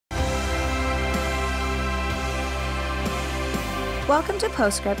Welcome to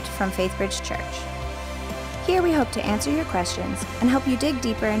Postscript from Faithbridge Church. Here we hope to answer your questions and help you dig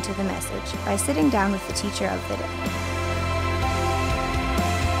deeper into the message by sitting down with the teacher of the day.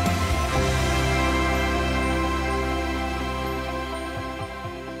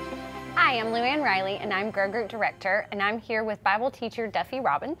 Hi, I'm Luann Riley, and I'm Grow Group Director, and I'm here with Bible teacher Duffy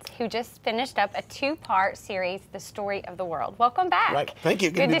Robbins, who just finished up a two-part series, The Story of the World. Welcome back. Right. Thank you.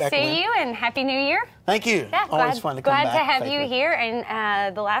 Good to back, see Lynn. you, and Happy New Year. Thank you. Yeah, Always fun to come back. Glad to have you Faithbridge. here,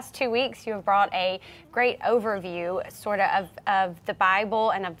 and the last 2 weeks you have brought a great overview sort of the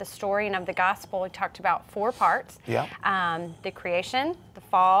Bible and of the story and of the gospel. We talked about 4 parts. Yeah. The creation, the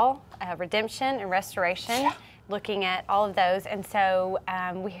fall, redemption, and restoration. Yeah. Looking at all of those, and so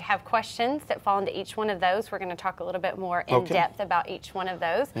we have questions that fall into each one of those. We're going to talk a little bit more in depth about each one of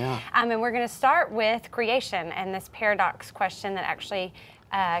those. Yeah. And we're going to start with creation and this paradox question that actually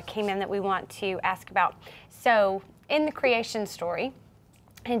came in that we want to ask about. So in the creation story,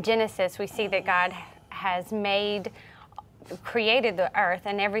 in Genesis, we see that God has created the earth,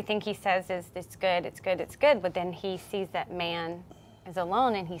 and everything he says is, it's good, it's good, it's good, but then he sees that man is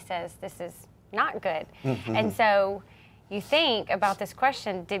alone, and he says, this is not good. Mm-hmm. And so you think about this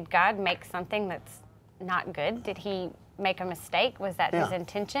question, did God make something that's not good? Did he make a mistake? Was that his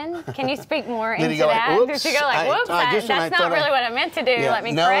intention? Can you speak more into that? Whoops, Did you go like, whoops, that's not really what I meant to do. Yeah, Let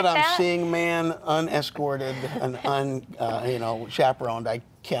me now correct that I'm that. seeing man unescorted and chaperoned, I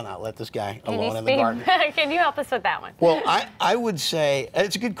cannot let this guy alone in the garden. Can you help us with that one? Well, I would say,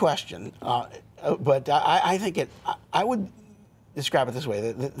 it's a good question, but I think I would describe it this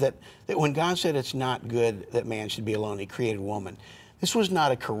way, that when God said it's not good that man should be alone, he created woman. This was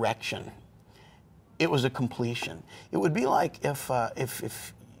not a correction. It was a completion. It would be like if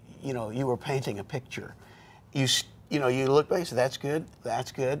you were painting a picture. You look back and say, that's good,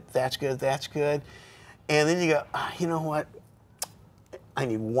 that's good, that's good, that's good. And then you go, you know what? I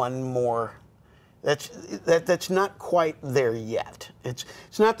need one more. That's not quite there yet. It's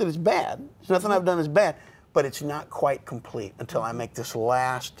not that it's bad. It's nothing I've done is bad. But it's not quite complete until I make this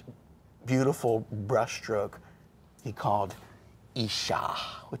last beautiful brushstroke he called Isha,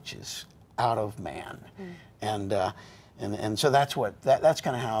 which is out of man. And so that's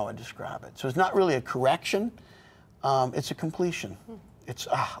kind of how I would describe it. So it's not really a correction, it's a completion. It's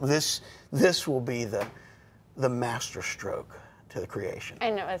this will be the master stroke to the creation.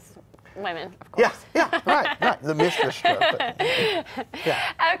 And it was women, of course. Yeah, right. The mistress stroke.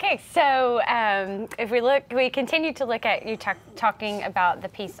 Yeah. Okay, so if we continue to look at you talking about the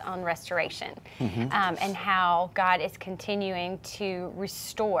piece on restoration, and how God is continuing to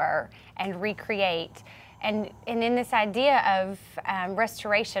restore and recreate, and in this idea of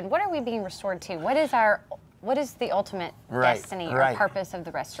restoration, what are we being restored to? What is the ultimate destiny or purpose of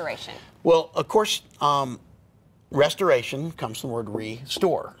the restoration? Well, of course. Restoration comes from the word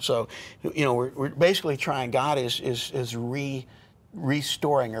restore. So, we're basically trying, God is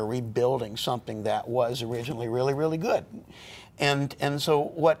restoring or rebuilding something that was originally really, really good. And so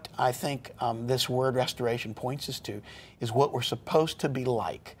what I think this word restoration points us to is what we're supposed to be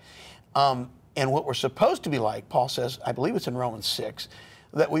like. And what we're supposed to be like, Paul says, I believe it's in Romans 6,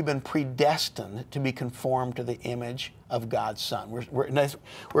 that we've been predestined to be conformed to the image of God's Son.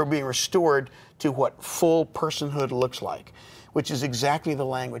 We're being restored to what full personhood looks like, which is exactly the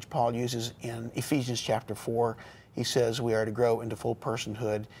language Paul uses in Ephesians chapter 4. He says we are to grow into full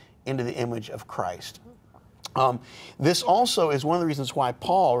personhood, into the image of Christ. This also is one of the reasons why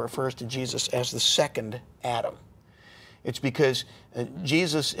Paul refers to Jesus as the second Adam. It's because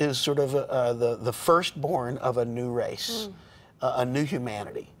Jesus is sort of the firstborn of a new race. A new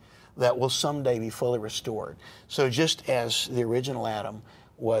humanity that will someday be fully restored. So just as the original Adam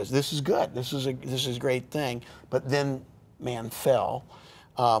was, this is good, this is a great thing, but then man fell.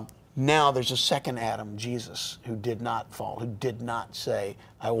 Now there's a second Adam, Jesus, who did not fall, who did not say,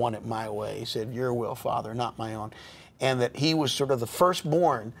 I want it my way. He said, your will, Father, not my own. And that he was sort of the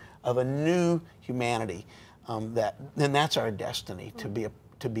firstborn of a new humanity. Then that's our destiny, to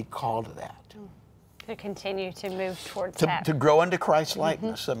be called to that. To continue to move towards that. To grow into Christ's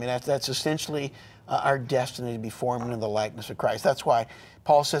likeness. I mean, that's essentially our destiny, to be formed into the likeness of Christ. That's why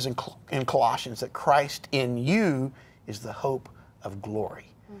Paul says in Colossians that Christ in you is the hope of glory.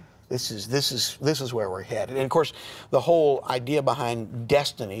 This is where we're headed. And of course, the whole idea behind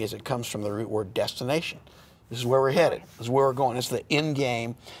destiny is it comes from the root word destination. This is where we're headed. This is where we're going. It's the end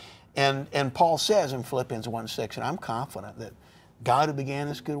game. And Paul says in Philippians 1:6, and I'm confident that God who began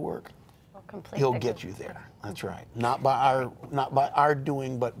this good work, He'll get you there. That's right. Not by our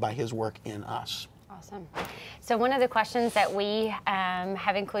doing, but by His work in us. Awesome. Awesome. So one of the questions that we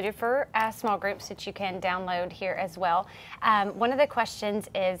have included for small groups that you can download here as well, one of the questions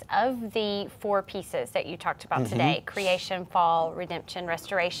is, of the 4 pieces that you talked about today, creation, fall, redemption,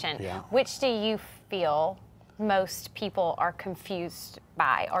 restoration, which do you feel most people are confused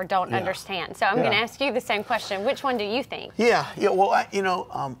by or don't understand? So I'm going to ask you the same question. Which one do you think?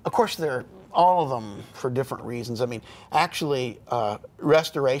 Well, of course, they're all of them for different reasons. I mean, actually,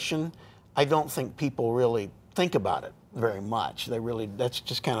 restoration, I don't think people really think about it very much. That's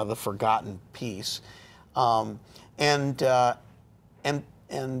just kind of the forgotten piece. And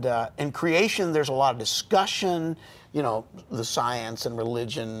creation, there's a lot of discussion. The science and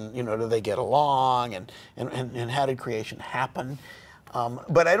religion. Do they get along? And how did creation happen?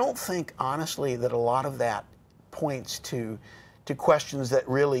 But I don't think, honestly, that a lot of that points to questions that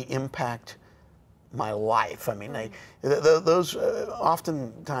really impact my life. I mean, those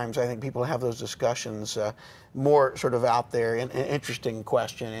oftentimes I think people have those discussions more sort of out there, an interesting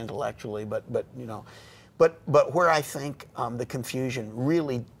question intellectually, but where I think the confusion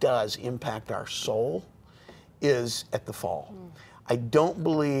really does impact our soul is at the fall. I don't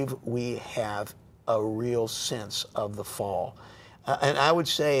believe we have a real sense of the fall, and I would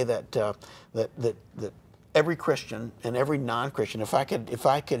say that that every Christian and every non-Christian, if I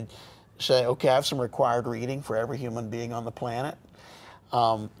could say, okay, I have some required reading for every human being on the planet,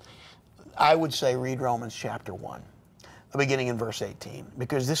 I would say read Romans chapter 1, beginning in verse 18,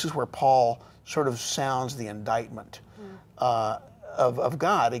 because this is where Paul sort of sounds the indictment of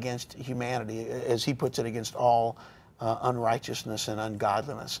God against humanity, as he puts it, against all unrighteousness and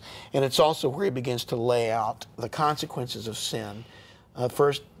ungodliness. And it's also where he begins to lay out the consequences of sin.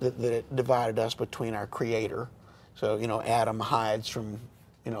 First, that it divided us between our Creator. So, Adam hides from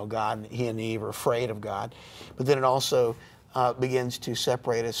God, and he and Eve are afraid of God. But then it also begins to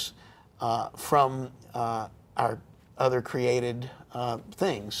separate us from our other created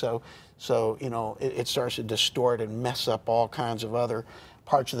things. So it starts to distort and mess up all kinds of other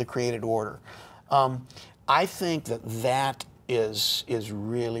parts of the created order. I think that is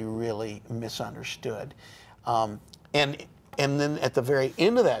really, really misunderstood. And then at the very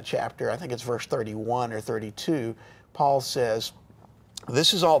end of that chapter, I think it's verse 31 or 32, Paul says,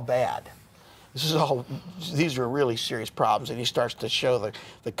 this is all bad. These are really serious problems. And he starts to show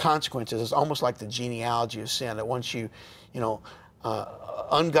the consequences. It's almost like the genealogy of sin, that once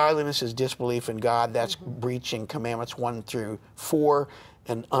ungodliness is disbelief in God, that's breaching commandments 1 through 4.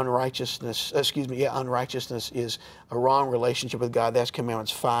 And unrighteousness is a wrong relationship with God. That's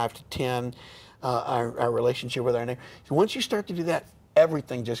commandments 5 to 10, our relationship with our neighbor. So once you start to do that,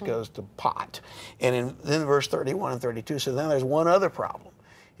 everything just goes to pot. And then verse 31 and 32, so then there's one other problem,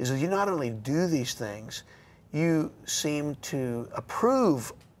 is that you not only do these things, you seem to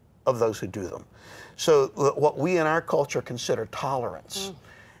approve of those who do them. So what we in our culture consider tolerance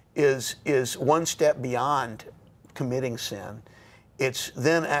is one step beyond committing sin. It's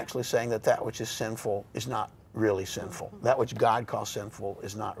then actually saying that which is sinful is not really sinful. That which God calls sinful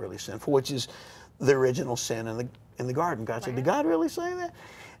is not really sinful, which is the original sin in the garden. God said, did God really say that?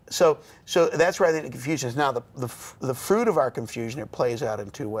 So that's where I think the confusion is. Now, the fruit of our confusion, it plays out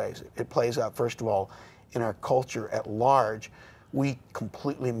in 2 ways. It plays out, first of all, in our culture at large. We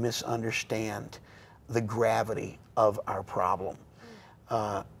completely misunderstand the gravity of our problem.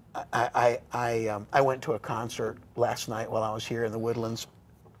 I went to a concert last night while I was here in the Woodlands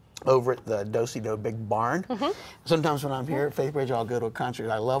over at the Do-Si-Do Big Barn. Sometimes when I'm here at Faithbridge, I'll go to a concert.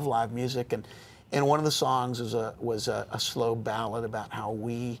 I love live music, and one of the songs was a slow ballad about how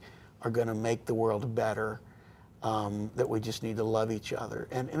we are going to make the world better, that we just need to love each other.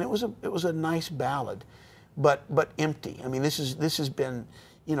 And it was a nice ballad, but empty. I mean, this has been,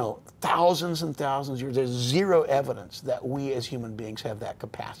 thousands and thousands of years. There's zero evidence that we as human beings have that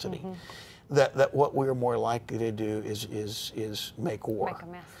capacity. That what we're more likely to do is make war. Make a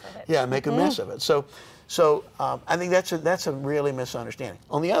mess of it. Yeah, make a mess of it. So I think that's a really misunderstanding.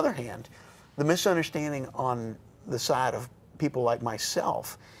 On the other hand, the misunderstanding on the side of people like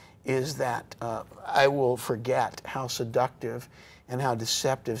myself is that I will forget how seductive and how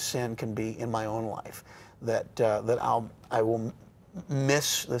deceptive sin can be in my own life. That I will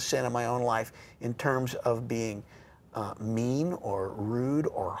miss the sin in my own life in terms of being mean or rude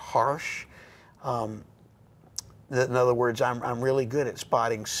or harsh. In other words, I'm really good at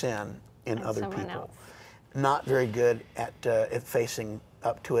spotting sin in other people. Else. Not very good at facing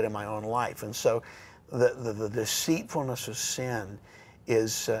up to it in my own life. And so the deceitfulness of sin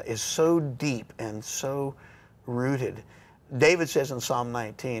is so deep and so rooted. David says in Psalm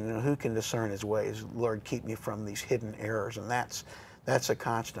 19, who can discern his ways? Lord, keep me from these hidden errors. And that's a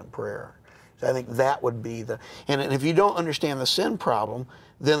constant prayer. So I think that would be and if you don't understand the sin problem,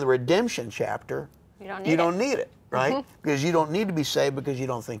 then the redemption chapter, you don't need it, right? Because you don't need to be saved because you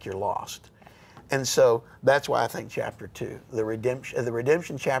don't think you're lost. And so that's why I think chapter 2, the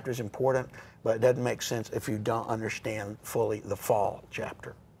redemption chapter is important, but it doesn't make sense if you don't understand fully the fall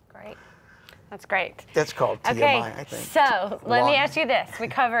chapter. Great. That's great. That's called TMI, okay, I think. So let me ask you this. We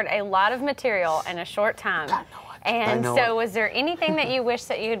covered a lot of material in a short time. And so was there anything that you wish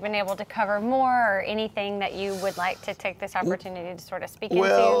that you had been able to cover more, or anything that you would like to take this opportunity to sort of speak into?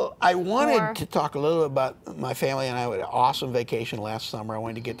 Well, I wanted to talk a little about my family and I. Had an awesome vacation last summer. I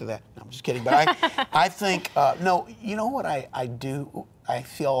wanted to get to that. No, I'm just kidding. But I think, no, you know what I do? I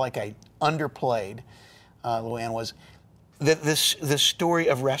feel like I underplayed, Luann, was that this story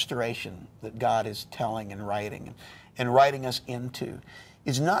of restoration that God is telling and writing us into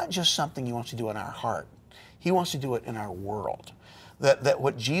is not just something He wants to do in our heart. He wants to do it in our world. That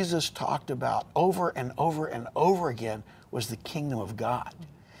what Jesus talked about over and over and over again was the kingdom of God.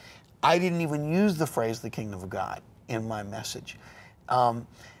 I didn't even use the phrase the kingdom of God in my message.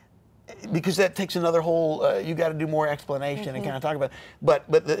 Because that takes another whole, you got to do more explanation and kind of talk about it.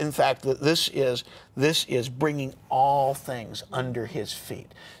 But in fact, this is bringing all things under His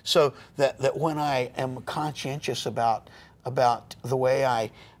feet. So that when I am conscientious about the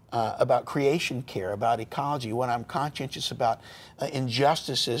way about creation care, about ecology, when I'm conscientious about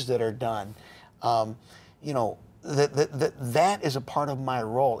injustices that are done, you know, that is a part of my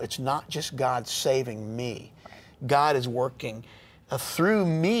role. It's not just God saving me. God is working through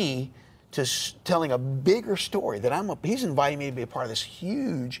me to telling a bigger story that He's inviting me to be a part of this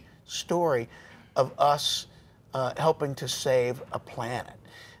huge story of us helping to save a planet,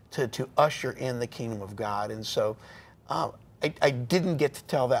 to usher in the kingdom of God. And so I didn't get to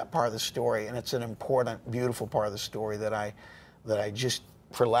tell that part of the story, and it's an important, beautiful part of the story that I just,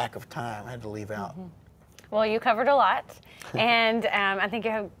 for lack of time, had to leave out. Well, you covered a lot, and I think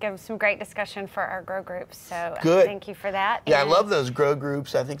you have given some great discussion for our Grow groups, so good. Thank you for that. Yeah, I love those Grow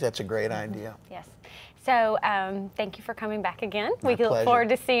groups. I think that's a great idea. Yes. So thank you for coming back again. My pleasure. Look forward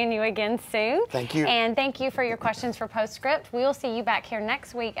to seeing you again soon. Thank you. And thank you for your questions for Postscript. We will see you back here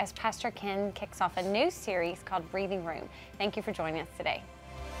next week as Pastor Ken kicks off a new series called Breathing Room. Thank you for joining us today.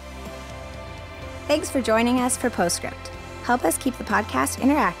 Thanks for joining us for Postscript. Help us keep the podcast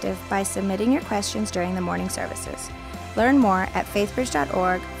interactive by submitting your questions during the morning services. Learn more at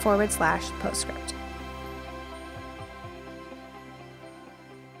faithbridge.org/Postscript.